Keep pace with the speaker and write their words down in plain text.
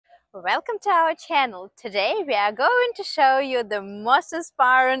Welcome to our channel. Today we are going to show you the most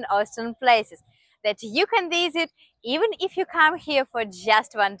inspiring Austin places that you can visit even if you come here for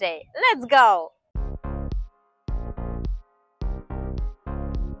just one day. Let's go!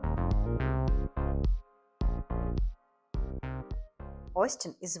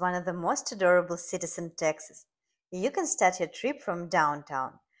 Austin is one of the most adorable cities in Texas. You can start your trip from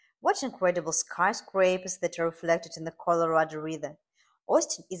downtown. Watch incredible skyscrapers that are reflected in the Colorado River.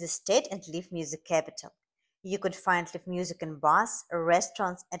 Austin is a state and live music capital. You could find live music in bars,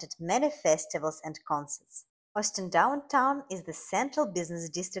 restaurants, and at many festivals and concerts. Austin downtown is the central business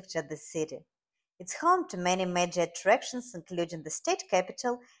district of the city. It's home to many major attractions, including the state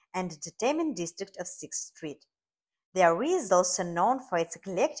capitol and entertainment district of 6th Street. The area is also known for its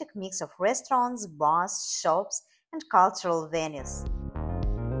eclectic mix of restaurants, bars, shops, and cultural venues.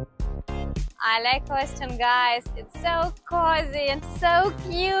 I like Austin, guys. It's so cozy and so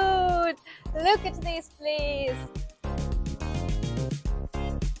cute. Look at this, please.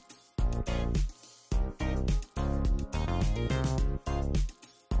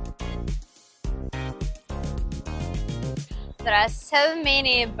 There are so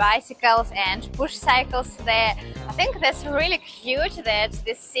many bicycles and push cycles there. I think that's really cute that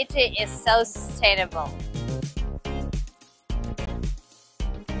this city is so sustainable.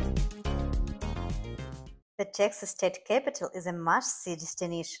 The Texas state capitol is a must-see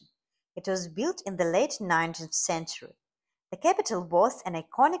destination. It was built in the late 19th century. The capitol boasts an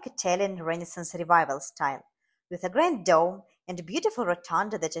iconic Italian Renaissance revival style, with a grand dome and a beautiful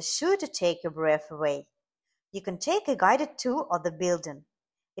rotunda that are sure to take your breath away. You can take a guided tour of the building.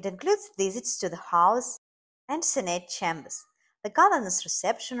 It includes visits to the House and Senate chambers, the governor's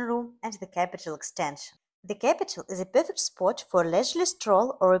reception room, and the Capitol extension. The Capitol is a perfect spot for a leisurely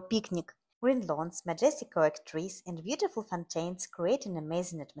stroll or a picnic. Green lawns, majestic oak trees, and beautiful fountains create an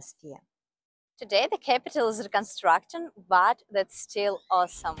amazing atmosphere. Today the Capitol is reconstructing, but that's still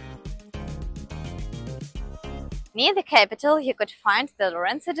awesome. Near the Capitol, you could find the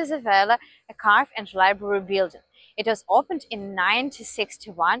Lorenzo de Zavala, a cave and library building. It was opened in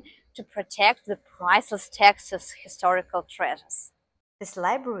 1961 to protect the priceless Texas historical treasures. This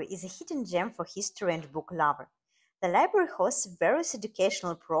library is a hidden gem for history and book lover. The library hosts various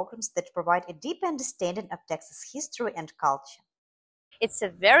educational programs that provide a deep understanding of Texas history and culture. It's a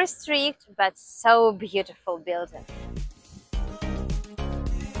very strict but so beautiful building.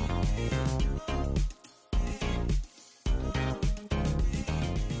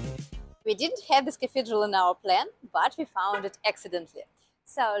 We didn't have this cathedral in our plan, but we found it accidentally.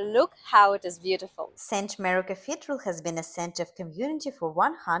 So look how it is beautiful. St. Mary Cathedral has been a center of community for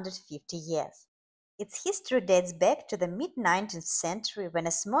 150 years. Its history dates back to the mid-19th century when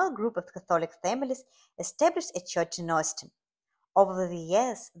a small group of Catholic families established a church in Austin. Over the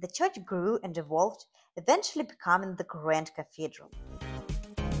years, the church grew and evolved, eventually becoming the Grand Cathedral.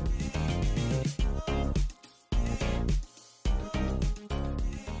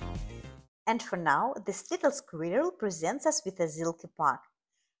 And for now, this little squirrel presents us with a Zilker Park.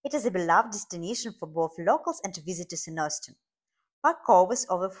 It is a beloved destination for both locals and visitors in Austin. Park covers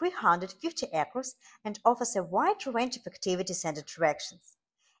over 350 acres and offers a wide range of activities and attractions.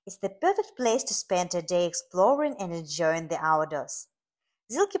 It's the perfect place to spend a day exploring and enjoying the outdoors.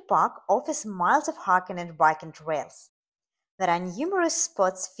 Zilker Park offers miles of hiking and biking trails. There are numerous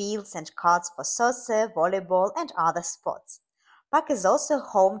sports fields and courts for soccer, volleyball, and other sports. Park is also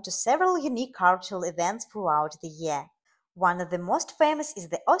home to several unique cultural events throughout the year. One of the most famous is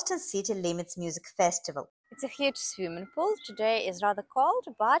the Austin City Limits Music Festival. It's a huge swimming pool. Today is rather cold,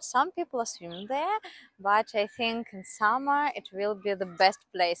 but some people are swimming there. But I think in summer it will be the best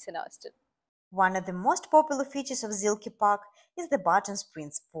place in Austin. One of the most popular features of Zilker Park is the Barton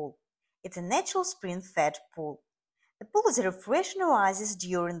Springs Pool. It's a natural spring-fed pool. The pool is a refreshing oasis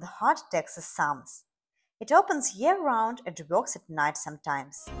during the hot Texas summers. It opens year-round and works at night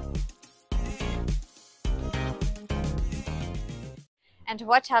sometimes. And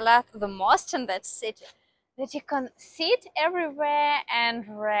what I love the most in that city, that you can sit everywhere and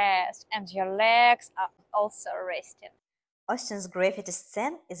rest, and your legs are also resting. Austin's graffiti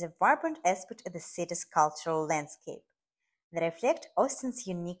scene is a vibrant aspect of the city's cultural landscape. They reflect Austin's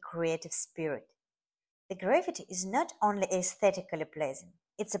unique creative spirit. The graffiti is not only aesthetically pleasing,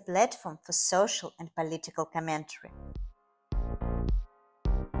 it's a platform for social and political commentary.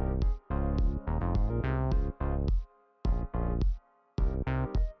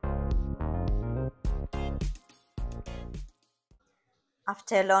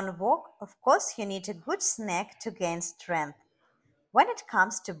 After a long walk, of course, you need a good snack to gain strength. When it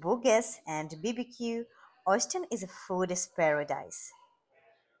comes to burgers and BBQ, Austin is a foodie's paradise.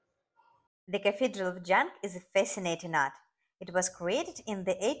 The Cathedral of Junk is a fascinating art. It was created in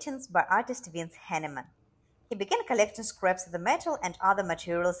the 18th by artist Vince Henneman. He began collecting scraps of the metal and other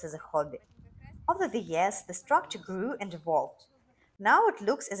materials as a hobby. Over the years, the structure grew and evolved. Now it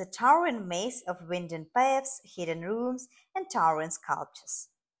looks as a towering maze of winding paths, hidden rooms, and towering sculptures.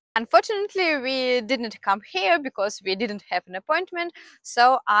 Unfortunately, we didn't come here because we didn't have an appointment,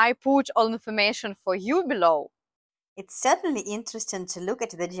 so I put all information for you below. It's certainly interesting to look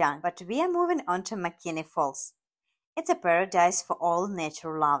at the junk, but we are moving on to McKinney Falls. It's a paradise for all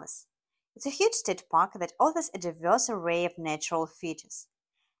nature lovers. It's a huge state park that offers a diverse array of natural features.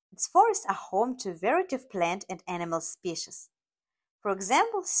 Its forests are home to a variety of plant and animal species. For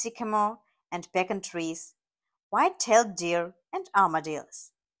example, sycamore and pecan trees, white-tailed deer, and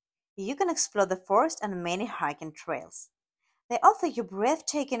armadillos. You can explore the forest on many hiking trails. They offer you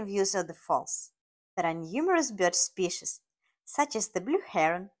breathtaking views of the falls. There are numerous bird species, such as the blue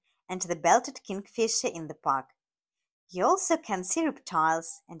heron and the belted kingfisher in the park. You also can see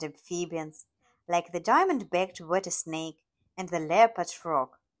reptiles and amphibians, like the diamond-backed water snake and the leopard frog.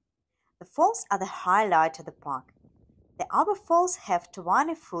 The falls are the highlight of the park. The upper falls have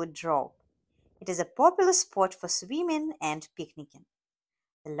 20-foot drop. It is a popular spot for swimming and picnicking.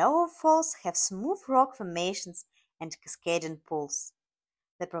 The lower falls have smooth rock formations and cascading pools.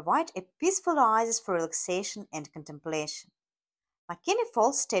 They provide a peaceful oasis for relaxation and contemplation. McKinney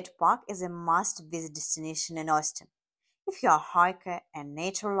Falls State Park is a must-visit destination in Austin. If you are a hiker and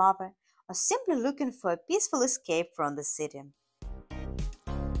nature lover, or simply looking for a peaceful escape from the city.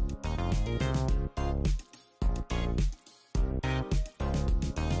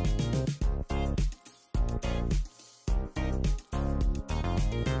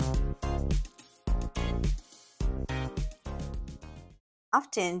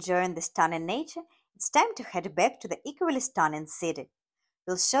 After enjoying the stunning nature, it's time to head back to the equally stunning city.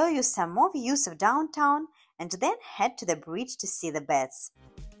 We'll show you some more views of downtown and then head to the bridge to see the bats.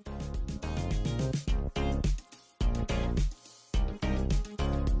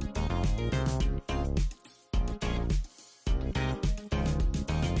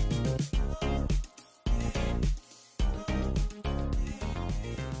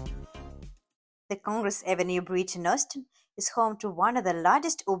 The Congress Avenue Bridge in Austin is home to one of the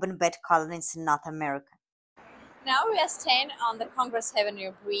largest urban bat colonies in North America. Now we are staying on the Congress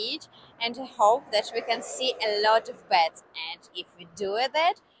Avenue Bridge and I hope that we can see a lot of bats, and if we do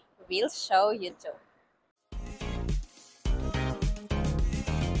that, we'll show you too.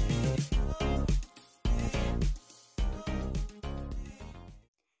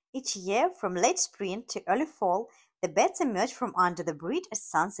 Each year, from late spring to early fall, the bats emerge from under the bridge at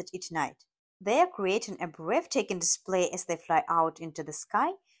sunset each night. They are creating a breathtaking display as they fly out into the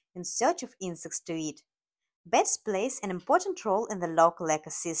sky in search of insects to eat. Bats play an important role in the local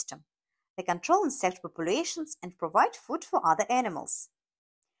ecosystem. They control insect populations and provide food for other animals.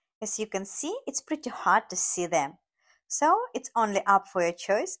 As you can see, it's pretty hard to see them. So it's only up for your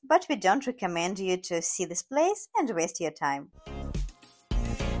choice, but we don't recommend you to see this place and waste your time.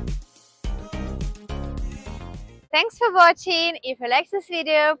 Thanks for watching. If you like this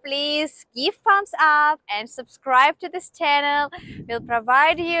video, please give thumbs up and subscribe to this channel. We'll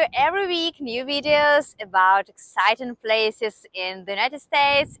provide you every week new videos about exciting places in the United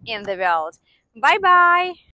States, in the world. Bye bye!